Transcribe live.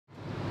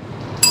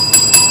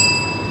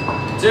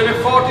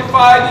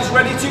045 is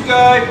ready to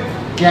go.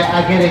 Yeah,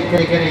 I get it.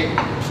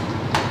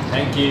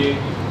 Thank you.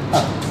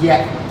 Oh,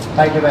 yeah,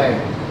 by the way,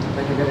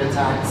 when you get a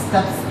time,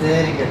 stop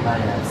staring at my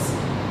ass.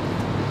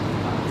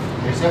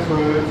 Here's your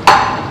food.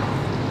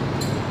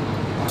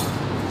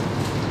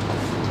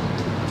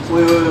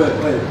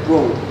 Wait,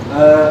 whoa.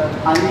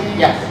 I need...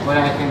 Yes, well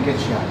I can get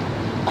you.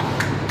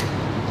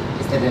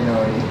 Is that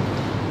annoying?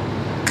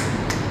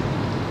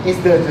 Is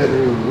that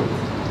rude?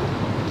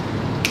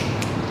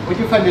 Would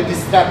you find it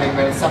disturbing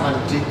when someone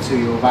did to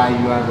you while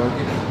you are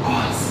working?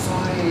 Oh,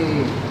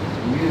 sorry.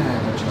 You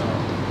have a job.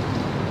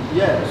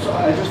 Yeah, so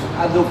I just,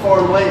 at the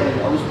foreign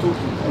lady, I was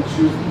talking and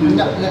she was doing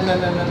No,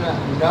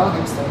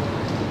 hipster.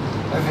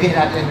 We're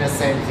not in the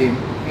same team.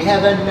 We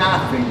have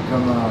nothing in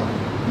common.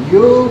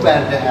 You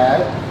wear the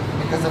hat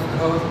because of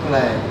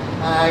cosplay.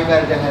 I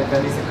wear the hat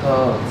when it's a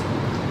coat.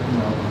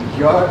 No,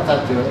 your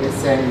tattoo is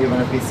saying you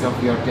want a piece of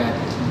your dad.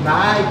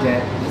 My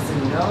dad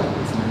doesn't know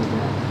it's my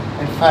dad.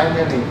 And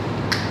finally,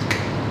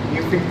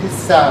 you think this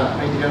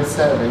sound in your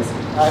service.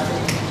 I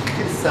think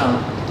this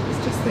sound is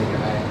just a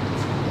right.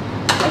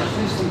 I just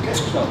need some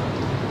ketchup.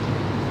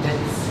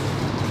 That's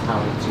how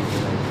it should be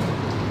like.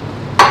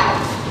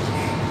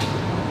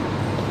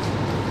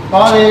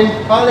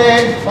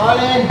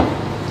 Pauline!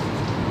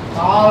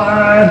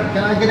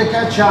 Can I get a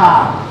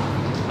ketchup?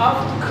 Of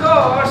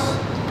course.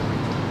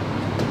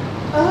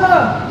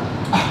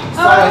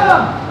 Sorry.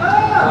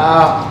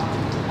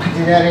 I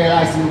didn't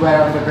realize you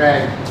were on the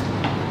break.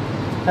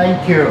 Thank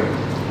you.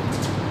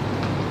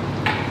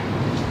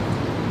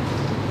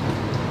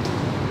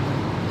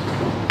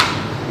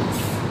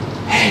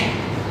 Hey!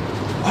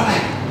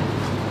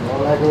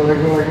 Ole.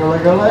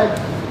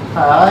 I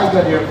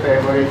got your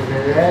favorite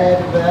red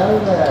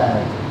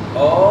velvet.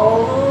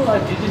 Oh, I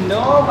didn't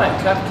know my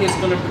cupcake's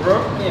gonna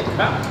broke me a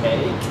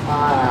cupcake.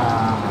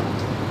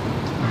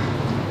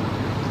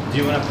 Do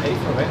you wanna pay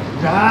for it?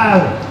 No.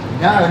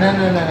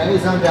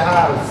 It's on the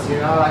house, you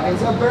know, like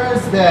it's a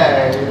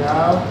birthday, you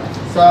know.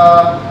 So,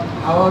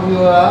 how old you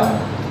are?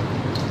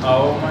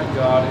 Oh my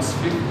god, it's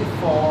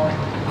 54.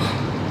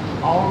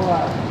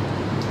 Alright.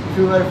 If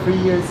you were 3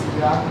 years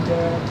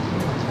younger.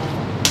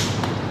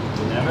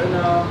 You never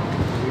know.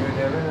 You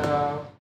never know.